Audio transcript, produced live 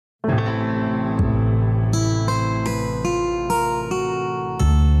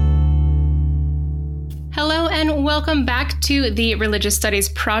Hello and welcome back to the Religious Studies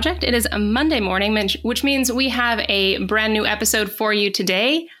Project. It is a Monday morning, which means we have a brand new episode for you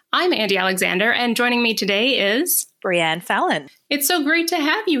today. I'm Andy Alexander, and joining me today is Brianne Fallon. It's so great to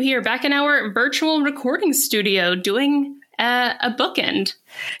have you here back in our virtual recording studio doing a bookend.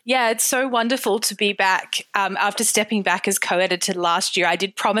 Yeah, it's so wonderful to be back. After stepping back as co-editor last year, I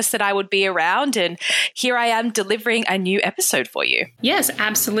did promise that I would be around, and here I am delivering a new episode for you. Yes,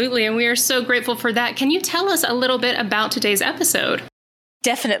 absolutely, and we are so grateful for that. Can you tell us a little bit about today's episode?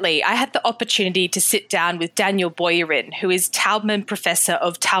 Definitely. I had the opportunity to sit down with Daniel Boyarin, who is Taubman Professor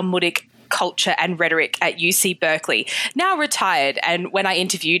of Talmudic Culture and Rhetoric at UC Berkeley, now retired. And when I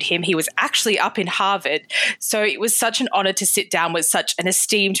interviewed him, he was actually up in Harvard. So it was such an honor to sit down with such an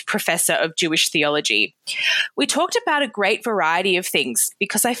esteemed professor of Jewish theology. We talked about a great variety of things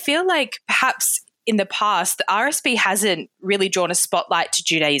because I feel like perhaps in the past, the RSB hasn't really drawn a spotlight to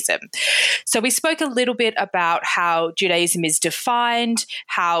Judaism. So we spoke a little bit about how Judaism is defined,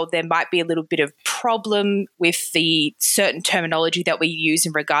 how there might be a little bit of problem with the certain terminology that we use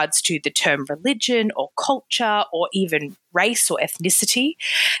in regards to the term religion or culture or even race or ethnicity.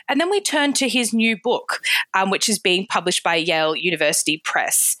 And then we turned to his new book, which is being published by Yale University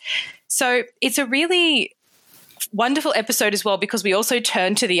Press. So it's a really wonderful episode as well because we also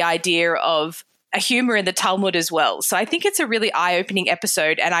turned to the idea of a humor in the Talmud as well. So I think it's a really eye-opening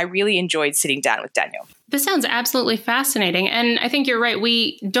episode, and I really enjoyed sitting down with Daniel. This sounds absolutely fascinating. And I think you're right.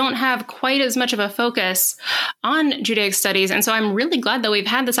 We don't have quite as much of a focus on Judaic studies. And so I'm really glad that we've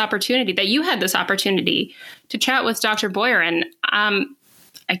had this opportunity, that you had this opportunity to chat with Dr. Boyarin.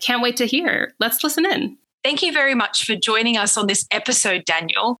 I can't wait to hear. Let's listen in. Thank you very much for joining us on this episode,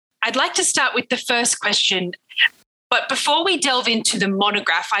 Daniel. I'd like to start with the first question. But before we delve into the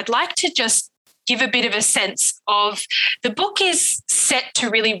monograph, I'd like to just give a bit of a sense of the book is set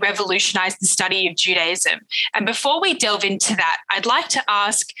to really revolutionize the study of Judaism. And before we delve into that, I'd like to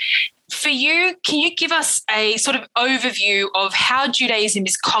ask, for you, can you give us a sort of overview of how Judaism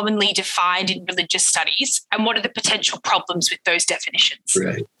is commonly defined in religious studies and what are the potential problems with those definitions?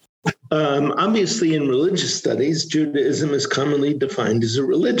 Right. Obviously, in religious studies, Judaism is commonly defined as a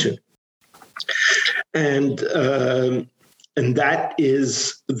religion. And that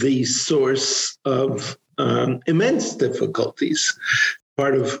is the source of immense difficulties.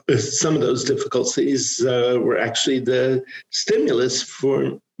 Part of some of those difficulties were actually the stimulus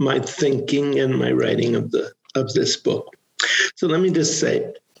for my thinking and my writing of this book. So let me just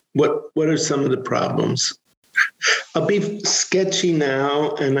say, what are some of the problems? I'll be sketchy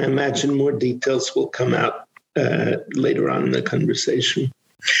now, and I imagine more details will come out later on in the conversation.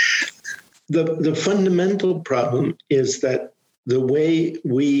 The fundamental problem is that the way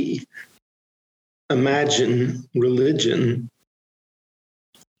we imagine religion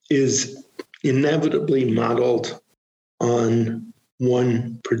is inevitably modeled on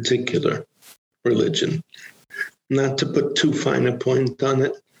one particular religion. Not to put too fine a point on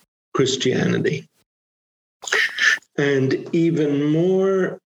it, Christianity. And even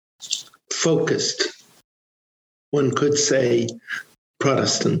more focused, one could say,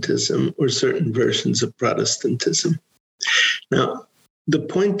 Protestantism or certain versions of Protestantism. Now, the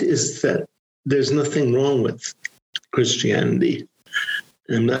point is that there's nothing wrong with Christianity.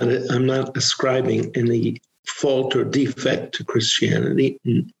 I'm not ascribing any fault or defect to Christianity,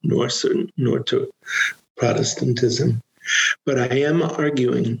 nor to Protestantism. But I am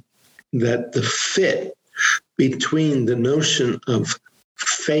arguing that the fit between the notion of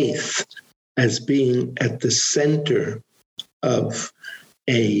faith as being at the center of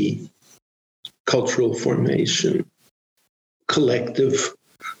a cultural formation, collective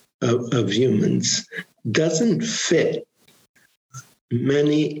of humans, doesn't fit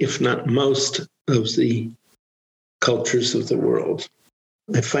many, if not most, of the cultures of the world.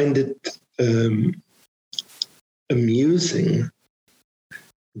 I find it amusing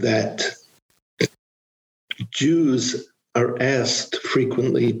that Jews are asked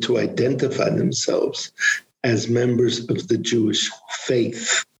frequently to identify themselves as members of the Jewish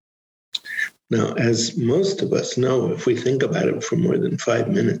faith. Now, as most of us know, if we think about it for more than 5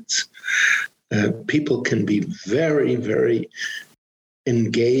 minutes, people can be very, very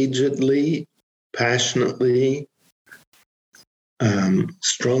engagedly, passionately,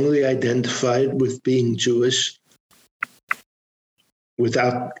 strongly identified with being Jewish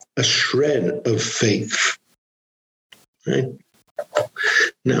without a shred of faith, right?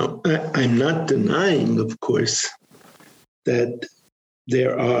 Now, I'm not denying, of course, that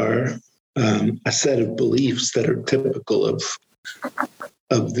there are a set of beliefs that are typical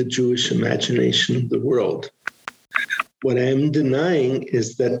of the Jewish imagination of the world. What I am denying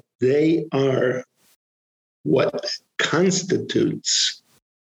is that they are what constitutes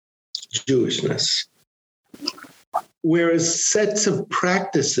Jewishness, whereas sets of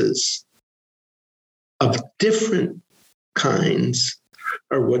practices of different kinds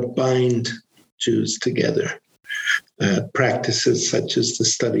are what bind Jews together. Practices such as the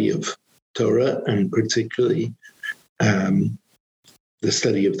study of Torah, and particularly the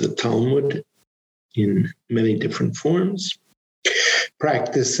study of the Talmud in many different forms.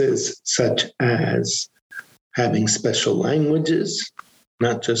 Practices such as having special languages,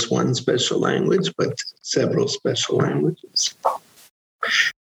 not just one special language, but several special languages.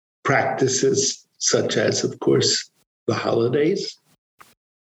 Practices such as, of course, the holidays,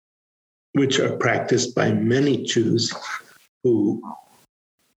 which are practiced by many Jews who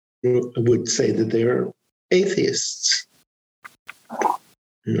would say that they're atheists.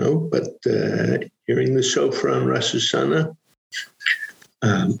 But hearing the shofar on Rosh Hashanah,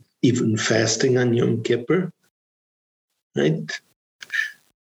 even fasting on Yom Kippur, right?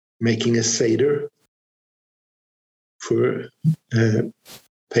 Making a Seder for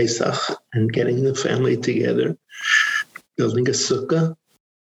Pesach and getting the family together, building a sukkah.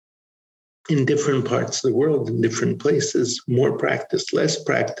 In different parts of the world, in different places, more practice, less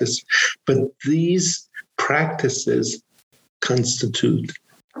practice. But these practices constitute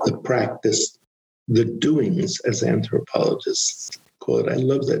the practice, the doings, as anthropologists call it. I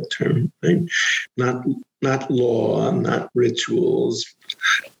love that term, right? Not law, not rituals,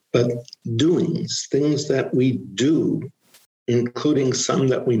 but doings, things that we do, including some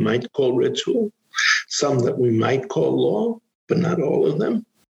that we might call ritual, some that we might call law, but not all of them.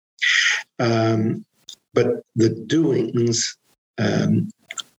 But the doings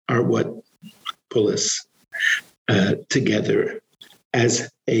are what pull us together as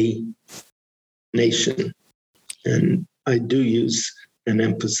a nation. And I do use and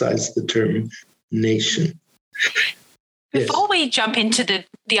emphasize the term nation. Before we jump into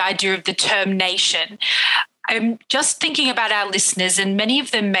the idea of the term nation, I'm just thinking about our listeners, and many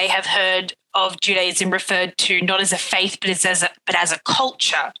of them may have heard of Judaism referred to not as a faith, but as a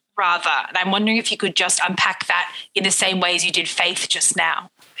culture, rather. And I'm wondering if you could just unpack that in the same way as you did faith just now.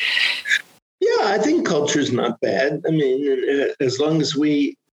 Yeah, I think culture is not bad. I mean, as long as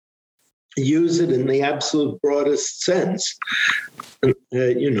we use it in the absolute broadest sense,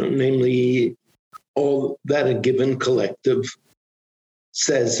 namely all that a given collective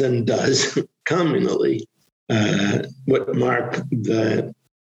says and does communally, what mark the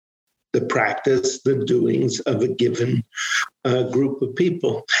practice, the doings of a given group of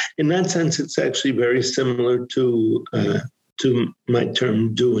people. In that sense, it's actually very similar to my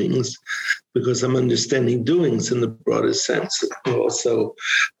term doings, because I'm understanding doings in the broadest sense. Also,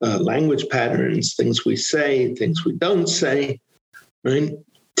 language patterns, things we say, things we don't say, right?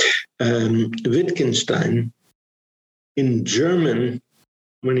 Wittgenstein, in German,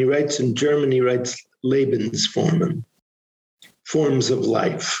 when he writes in German, he writes Lebensformen, forms of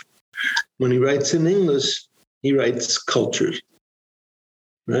life. When he writes in English, he writes culture,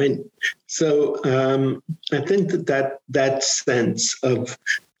 right? So I think that sense of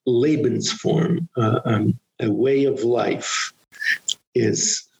Lebensform, a way of life,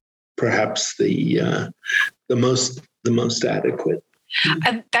 is perhaps the most adequate.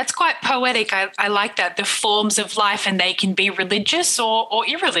 And that's quite poetic. I like that. The forms of life, and they can be religious or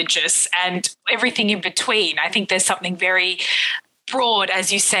irreligious and everything in between. I think there's something very broad,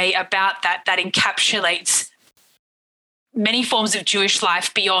 as you say, about that encapsulates many forms of Jewish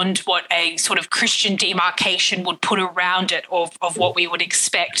life beyond what a sort of Christian demarcation would put around it of what we would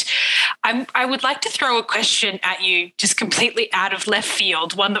expect. I would like to throw a question at you, just completely out of left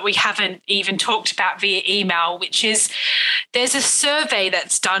field, one that we haven't even talked about via email, which is there's a survey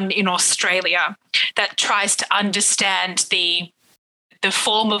that's done in Australia that tries to understand the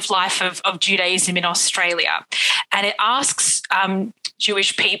form of life of Judaism in Australia. And it asks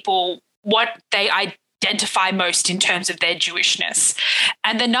Jewish people what they identify most in terms of their Jewishness.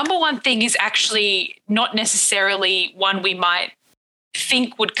 And the number one thing is actually not necessarily one we might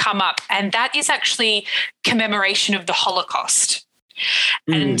think would come up, and that is actually commemoration of the Holocaust.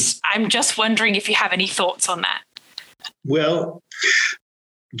 And I'm just wondering if you have any thoughts on that. Well,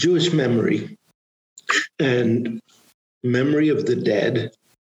 Jewish memory and memory of the dead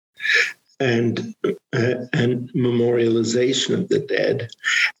and memorialization of the dead,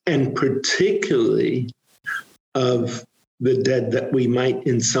 and particularly of the dead that we might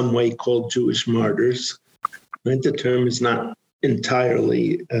in some way call Jewish martyrs. Right? The term is not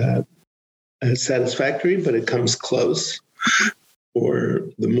entirely satisfactory, but it comes close. Or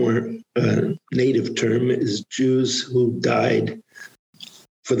the more native term is Jews who died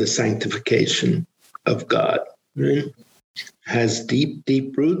for the sanctification of God, right? Has deep,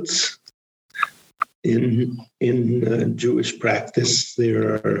 deep roots in Jewish practice.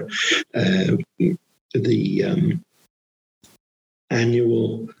 There are the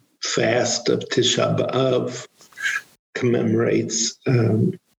annual fast of Tisha B'Av commemorates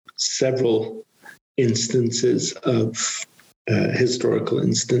several instances of historical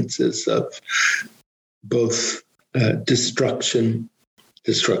instances of both destruction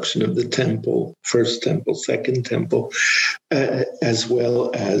of the temple, first temple, second temple, as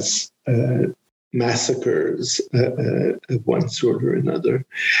well as massacres of one sort or another.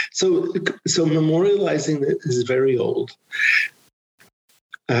 So memorializing it is very old.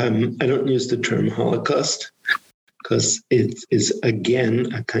 I don't use the term Holocaust because it is,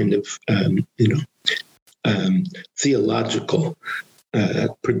 again, a kind of, theological,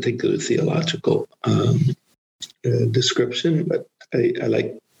 particular theological description, but I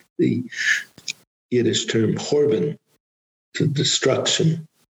like the Yiddish term Horban, to destruction,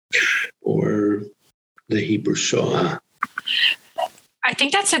 or the Hebrew Shoah. I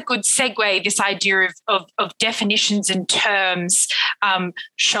think that's a good segue, this idea of definitions and terms.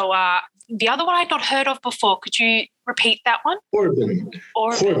 Shoah. The other one I'd not heard of before. Could you repeat that one? Horban.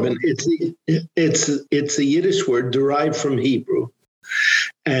 It's a Yiddish word derived from Hebrew,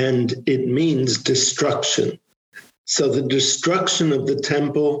 and it means destruction. So the destruction of the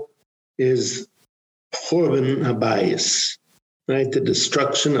temple is Horban Habayis, right? The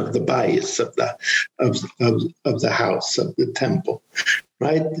destruction of the bayis of the house, of the temple,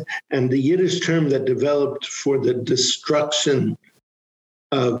 right? And the Yiddish term that developed for the destruction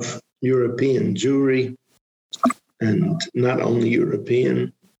of European Jewry, and not only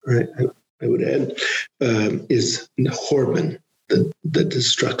European, I would add, is Horban, the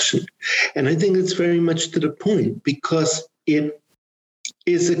destruction. And I think it's very much to the point because it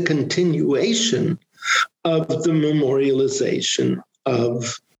is a continuation of the memorialization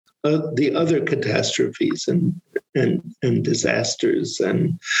of the other catastrophes and disasters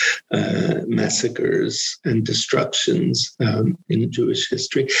and massacres and destructions in Jewish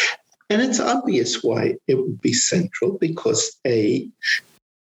history. And it's obvious why it would be central, because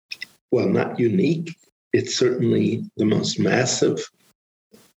not unique, it's certainly the most massive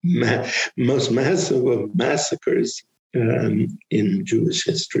of massacres in Jewish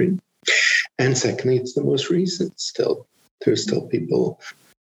history. And secondly, it's the most recent still. There's still people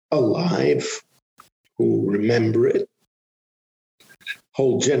alive who remember it.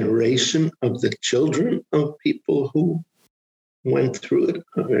 Whole generation of the children of people who went through it.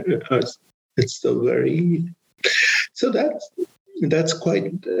 It's still very... So that's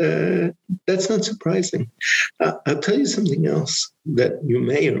quite... that's not surprising. I'll tell you something else that you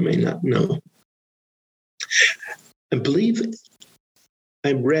may or may not know. I believe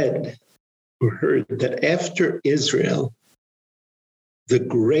I read or heard that after Israel, the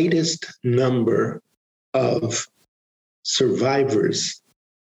greatest number of survivors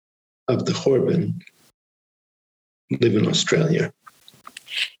of the Horban live in Australia.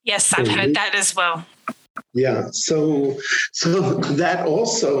 Yes, I've heard that as well. Yeah, so that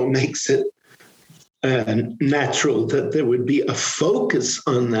also makes it natural that there would be a focus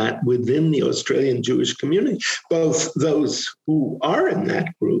on that within the Australian Jewish community, both those who are in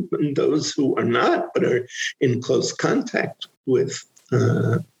that group and those who are not, but are in close contact with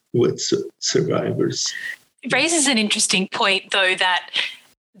survivors. It raises an interesting point, though, that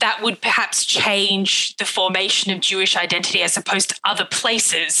would perhaps change the formation of Jewish identity as opposed to other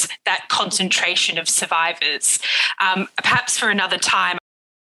places, that concentration of survivors. Perhaps for another time.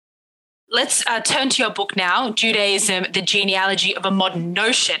 Let's turn to your book now, Judaism, the Genealogy of a Modern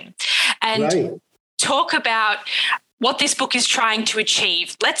Notion, and talk about what this book is trying to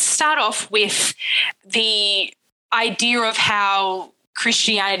achieve. Let's start off with the idea of how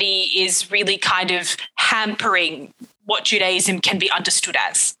Christianity is really kind of hampering what Judaism can be understood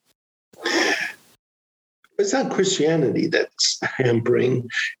as. It's not Christianity that's hampering,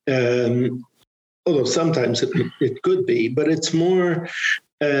 although sometimes it could be, but it's more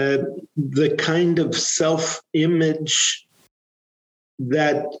the kind of self-image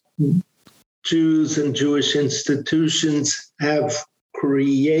that Jews and Jewish institutions have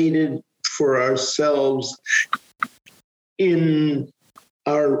created for ourselves in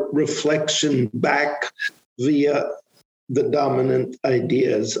our reflection back via the dominant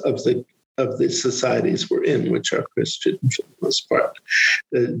ideas of the societies we're in, which are Christian for the most part.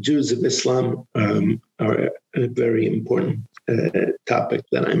 The Jews of Islam are a very important topic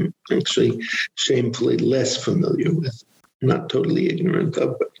that I'm actually shamefully less familiar with. Not totally ignorant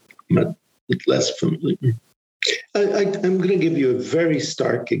of, but less familiar. I'm going to give you a very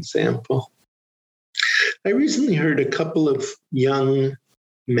stark example. I recently heard a couple of young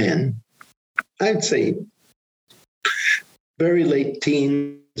men, I'd say very late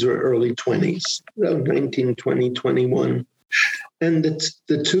teens or early 20s, 19, 20, 21. And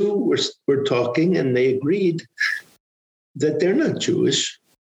the two were talking, and they agreed that they're not Jewish.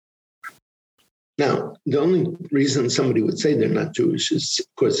 Now, the only reason somebody would say they're not Jewish is, of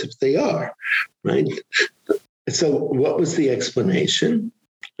course, if they are, right? So what was the explanation?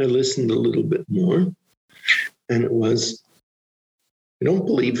 I listened a little bit more, and it was, we don't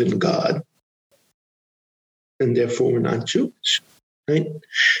believe in God, and therefore we're not Jewish, right?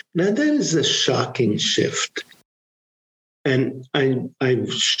 Now, that is a shocking shift. And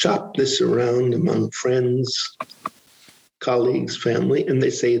I've shopped this around among friends, colleagues, family, and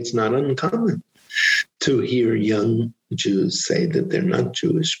they say it's not uncommon to hear young Jews say that they're not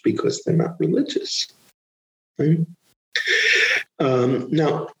Jewish because they're not religious. Right?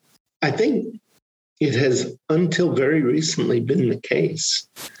 Now, I think it has until very recently been the case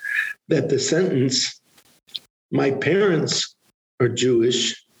that the sentence, my parents are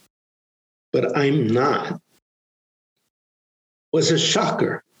Jewish, but I'm not, was a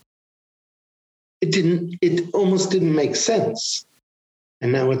shocker. It almost didn't make sense.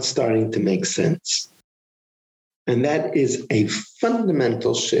 And now it's starting to make sense. And that is a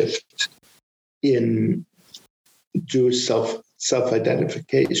fundamental shift in Jewish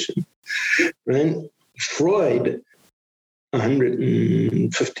self-identification, right? Freud,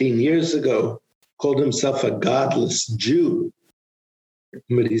 115 years ago, called himself a godless Jew.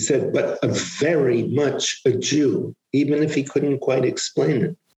 But he said, but a very much a Jew, even if he couldn't quite explain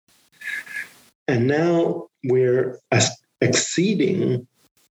it. And now we're acceding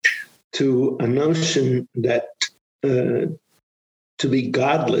to a notion that to be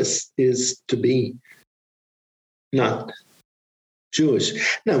godless is to be not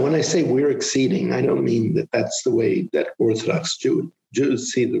Jewish. Now, when I say we're acceding, I don't mean that that's the way that Orthodox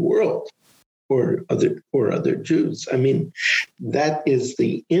Jews see the world or other Jews. I mean, that is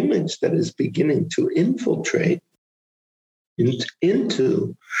the image that is beginning to infiltrate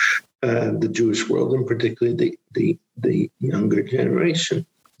into the Jewish world, and particularly the younger generation.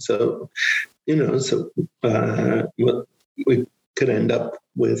 So, we could end up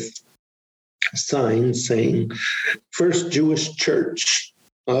with signs saying First Jewish Church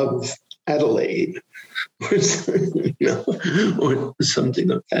of Adelaide, or something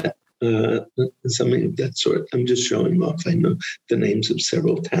like that. Something of that sort. I'm just showing off. I know the names of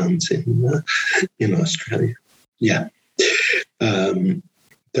several towns in Australia. Yeah.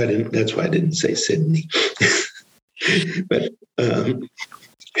 That's why I didn't say Sydney. But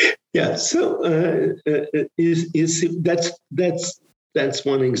yeah, so you see, that's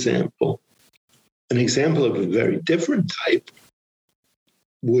one example. An example of a very different type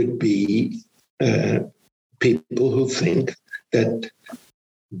would be people who think that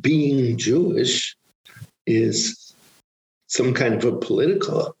being Jewish is some kind of a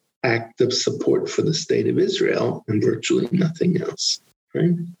political act of support for the state of Israel and virtually nothing else,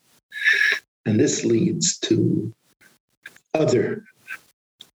 right? And this leads to other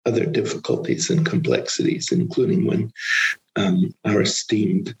difficulties and complexities, including when our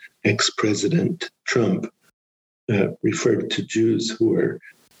esteemed ex-president Trump referred to Jews who were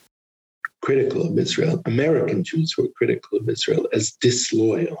critical of Israel, American Jews who were critical of Israel, as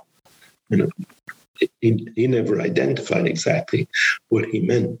disloyal. He never identified exactly what he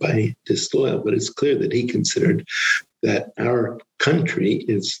meant by disloyal, but it's clear that he considered that our country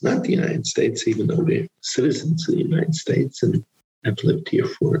is not the United States, even though we're citizens of the United States and have lived here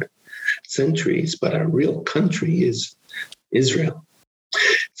for centuries, but our real country is Israel.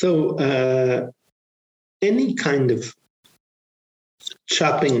 So any kind of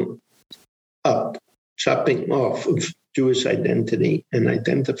chopping off of Jewish identity and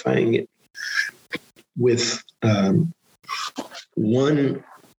identifying it with one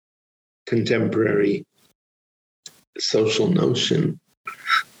contemporary social notion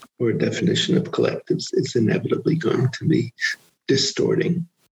or definition of collectives is inevitably going to be distorting,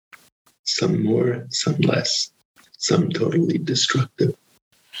 some more, some less, some totally destructive.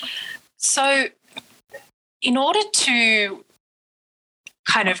 So in order to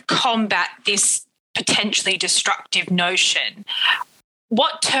kind of combat this potentially destructive notion,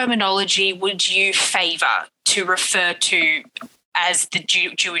 what terminology would you favor to refer to as the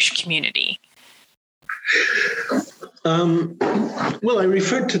Jewish community? Well, I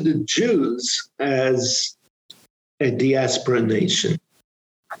refer to the Jews as a diaspora nation.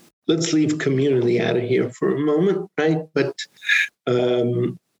 Let's leave community out of here for a moment, right? But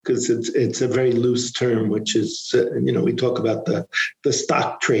because it's a very loose term, which is, we talk about the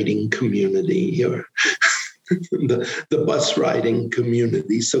stock trading community or the bus riding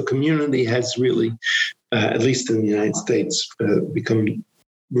community. So community has really, at least in the United States, become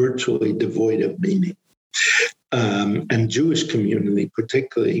virtually devoid of meaning. And Jewish community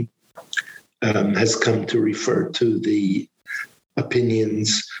particularly has come to refer to the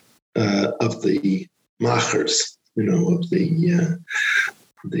opinions of the machers, of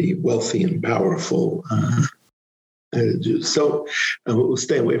the wealthy and powerful Jews. So we'll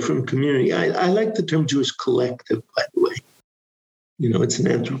stay away from community. I like the term Jewish collective, by the way. It's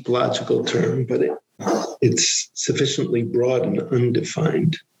an anthropological term, but it's sufficiently broad and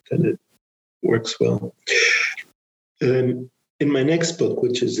undefined that it works well. In my next book,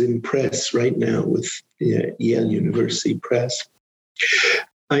 which is in press right now with Yale University Press,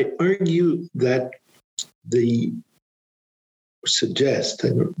 I argue that I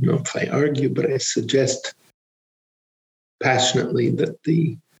don't know if I argue, but I suggest passionately that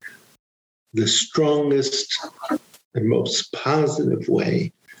the strongest and most positive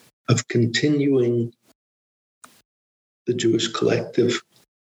way of continuing the Jewish collective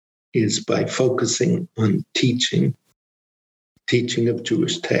is by focusing on teaching of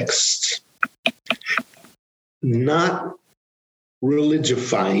Jewish texts, not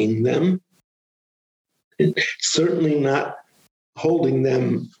religifying them, certainly not holding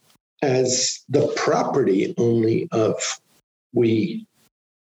them as the property only of we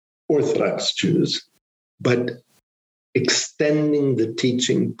Orthodox Jews, but extending the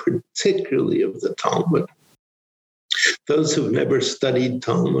teaching, particularly of the Talmud. Those who've never studied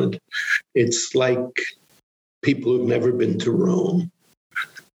Talmud, it's like people who've never been to Rome.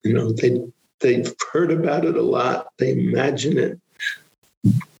 They've heard about it a lot, they imagine it,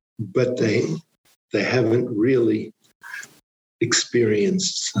 but they haven't really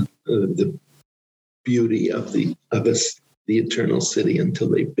experienced the beauty of the eternal city until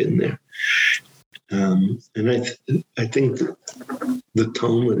they've been there. And I think the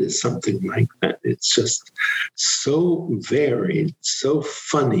Talmud is something like that. It's just so varied, so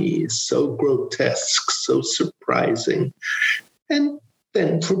funny, so grotesque, so surprising. And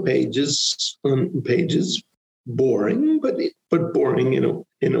then for pages on pages, boring, but boring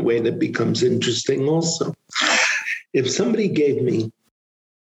in a way that becomes interesting also. If somebody gave me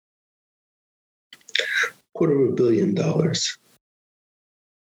 $250 million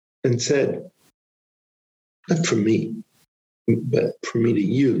and said, not for me, but for me to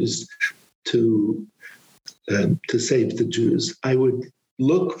use to save the Jews, I would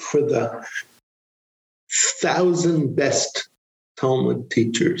look for the 1,000 best Talmud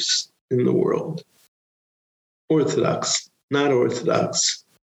teachers in the world. Orthodox, not Orthodox,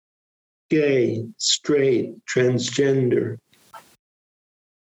 gay, straight, transgender,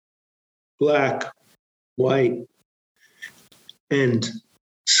 black, white, and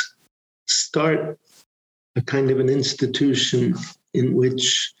start a kind of an institution in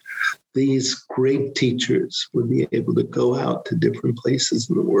which these great teachers would be able to go out to different places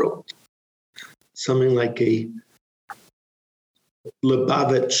in the world. Something like a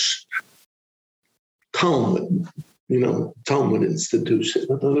Lubavitch Talmud, Talmud institution.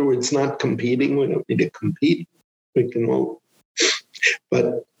 In other words, not competing. We don't need to compete. We can all,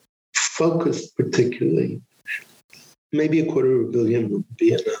 but focused particularly. Maybe $250 million would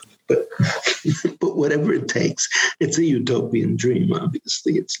be enough, but whatever it takes. It's a utopian dream,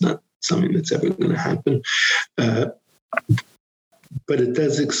 obviously. It's not something that's ever going to happen. But it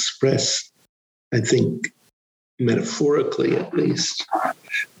does express, I think, metaphorically at least,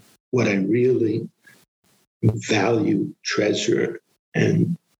 what I really value, treasure,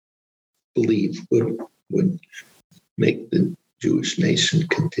 and believe would make the Jewish nation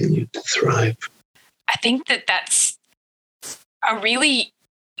continue to thrive. I think that's a really,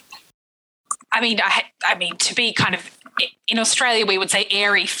 I mean, to be kind of, in Australia, we would say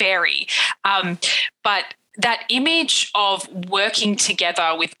airy-fairy, but that image of working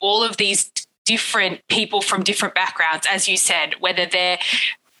together with all of these different people from different backgrounds, as you said, whether they're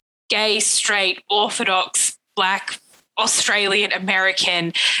gay, straight, Orthodox, Black, Australian,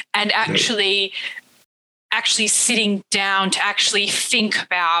 American, and actually sitting down to actually think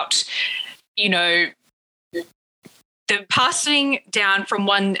about, the passing down from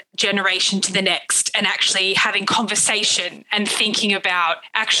one generation to the next and actually having conversation and thinking about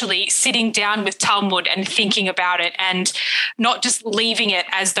actually sitting down with Talmud and thinking about it and not just leaving it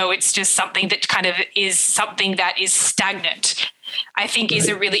as though it's just something that kind of is something that is stagnant, I think is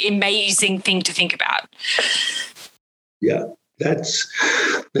a really amazing thing to think about. Yeah, that's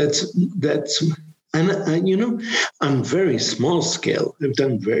and on very small scale, I've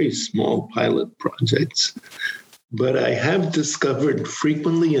done very small pilot projects. But I have discovered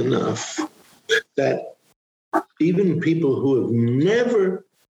frequently enough that even people who have never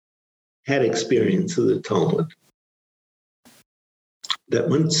had experience of the Talmud, that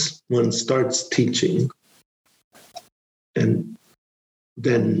once one starts teaching and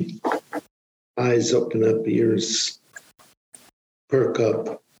then eyes open up, ears perk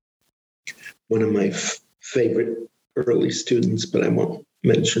up. One of my favorite early students, but I won't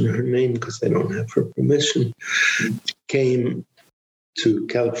mention her name because I don't have her permission, came to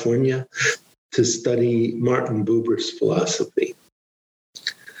California to study Martin Buber's philosophy.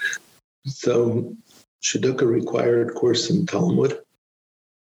 So she took a required course in Talmud,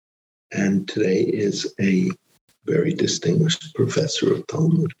 and today is a very distinguished professor of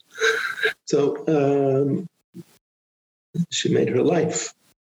Talmud. So she made her life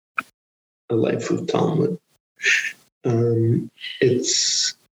a life of Talmud.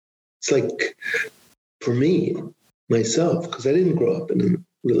 It's like, for me, myself, because I didn't grow up in a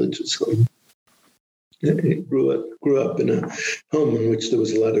religious home. I grew up in a home in which there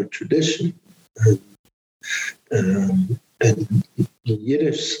was a lot of tradition. And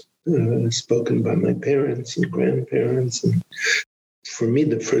Yiddish spoken by my parents and grandparents. And for me,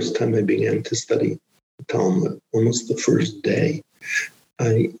 the first time I began to study Talmud, almost the first day,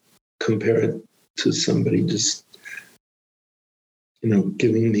 I compare it to somebody just,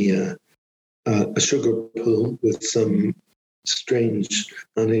 giving me a sugar pill with some strange,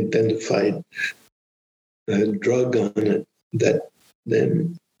 unidentified drug on it that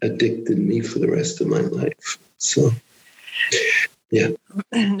then addicted me for the rest of my life. So, yeah.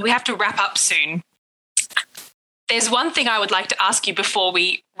 We have to wrap up soon. There's one thing I would like to ask you before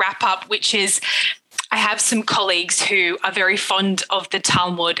we wrap up, which is, I have some colleagues who are very fond of the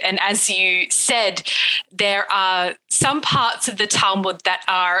Talmud. And as you said, there are some parts of the Talmud that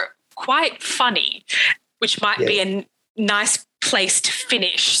are quite funny, which might be a nice place to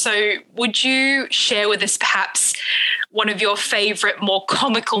finish. So would you share with us perhaps one of your favorite, more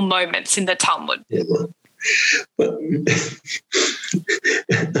comical moments in the Talmud? Yeah. Well,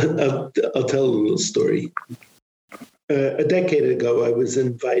 I'll tell a little story. A decade ago, I was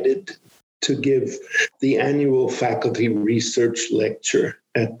invited to give the annual faculty research lecture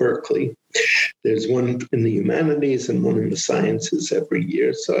at Berkeley. There's one in the humanities and one in the sciences every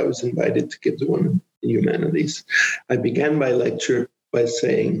year. So I was invited to give the one in the humanities. I began my lecture by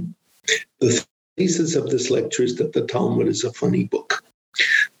saying, the thesis of this lecture is that the Talmud is a funny book.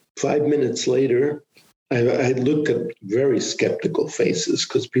 5 minutes later, I looked at very skeptical faces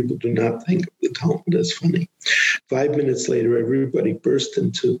because people do not think of the Talmud as funny. 5 minutes later, everybody burst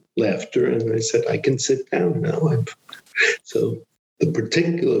into laughter, and I said, I can sit down now. So the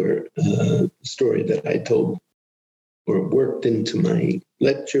particular story that I told or worked into my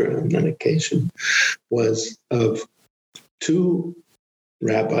lecture on that occasion was of two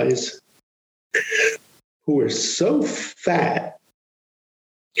rabbis who were so fat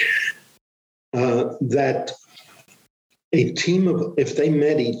that a team of, if they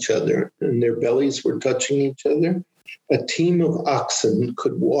met each other and their bellies were touching each other, a team of oxen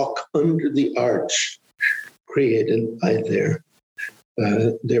could walk under the arch created by their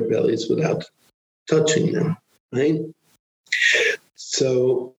bellies without touching them, right?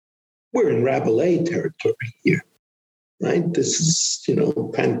 So we're in Rabelais territory here, right? This is,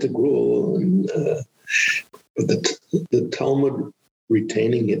 Pantagruel and the Talmud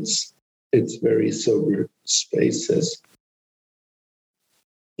retaining its very sober spaces.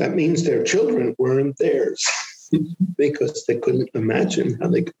 That means their children weren't theirs because they couldn't imagine how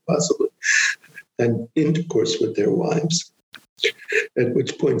they could possibly have intercourse with their wives. At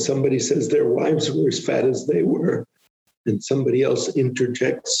which point somebody says their wives were as fat as they were. And somebody else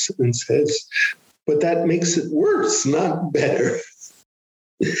interjects and says, but that makes it worse, not better.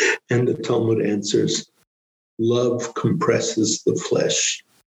 And the Talmud answers, love compresses the flesh.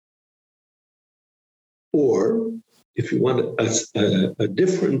 Or, if you want a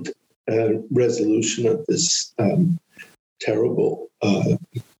different resolution of this terrible,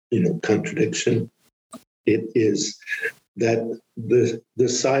 contradiction, it is that the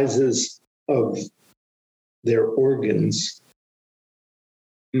sizes of their organs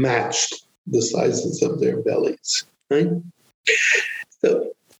matched the sizes of their bellies, right?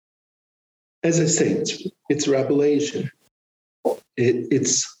 So, as I say, it's Rabelaisian.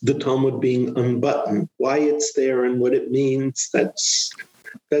 It's the Talmud being unbuttoned. Why it's there and what it means, that's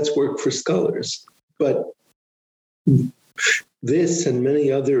work for scholars. But this and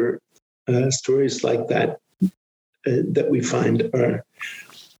many other stories like that that we find are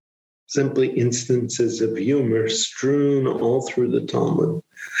simply instances of humor strewn all through the Talmud.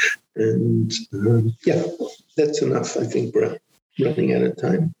 And that's enough, I think, we're running out of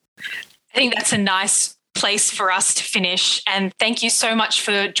time. I think that's a nice place for us to finish. And thank you so much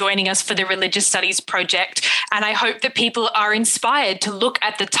for joining us for the Religious Studies Project. And I hope that people are inspired to look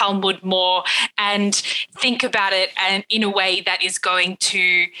at the Talmud more and think about it and in a way that is going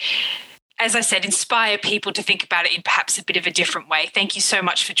to, as I said, inspire people to think about it in perhaps a bit of a different way. Thank you so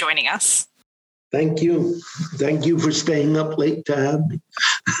much for joining us. Thank you. Thank you for staying up late to have me.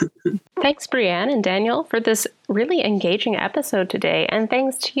 Thanks, Brianne and Daniel, for this really engaging episode today. And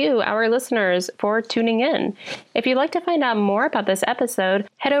thanks to you, our listeners, for tuning in. If you'd like to find out more about this episode,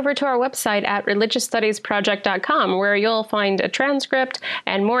 head over to our website at religiousstudiesproject.com, where you'll find a transcript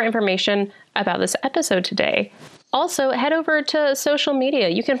and more information about this episode today. Also, head over to social media.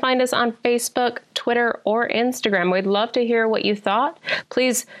 You can find us on Facebook, Twitter, or Instagram. We'd love to hear what you thought.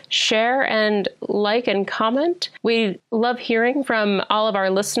 Please share and like and comment. We love hearing from all of our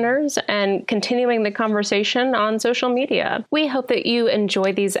listeners and continuing the conversation on social media. We hope that you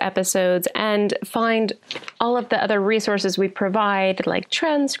enjoy these episodes and find all of the other resources we provide, like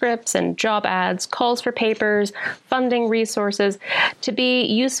transcripts and job ads, calls for papers, funding resources, to be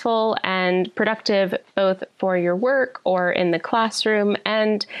useful and productive both for your work or in the classroom.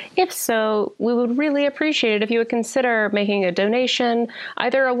 And if so, we would really appreciate it if you would consider making a donation,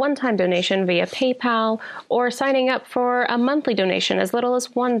 either a one-time donation via PayPal or signing up for a monthly donation as little as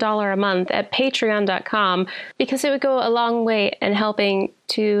 $1 a month at patreon.com, because it would go a long way in helping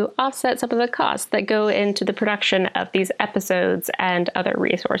to offset some of the costs that go into the production of these episodes and other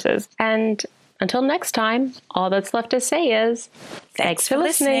resources. And until next time, all that's left to say is thanks for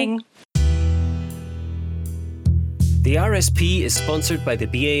listening. The RSP is sponsored by the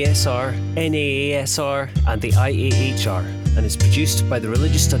BASR, NAASR and the IAHR and is produced by the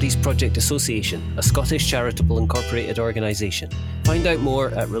Religious Studies Project Association, a Scottish charitable incorporated organisation. Find out more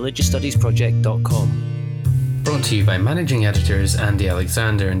at religiousstudiesproject.com. Brought to you by Managing Editors Andy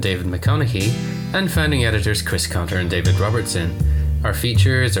Alexander and David McConaughey and Founding Editors Chris Cotter and David Robertson. Our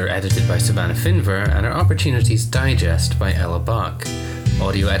features are edited by Savannah Finver and our Opportunities Digest by Ella Bach.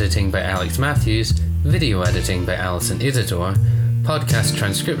 Audio editing by Alex Matthews, video editing by Alison Isidore, podcast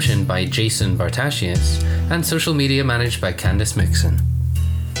transcription by Jason Bartasius, and social media managed by Candice Mixon.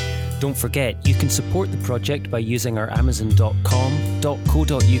 Don't forget, you can support the project by using our amazon.com,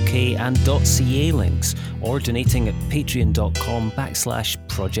 .co.uk and .ca links, or donating at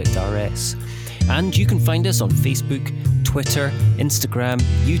patreon.com/projectrs. And you can find us on Facebook, Twitter, Instagram,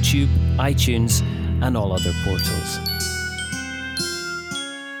 YouTube, iTunes, and all other portals.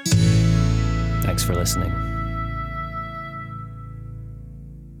 Thanks for listening.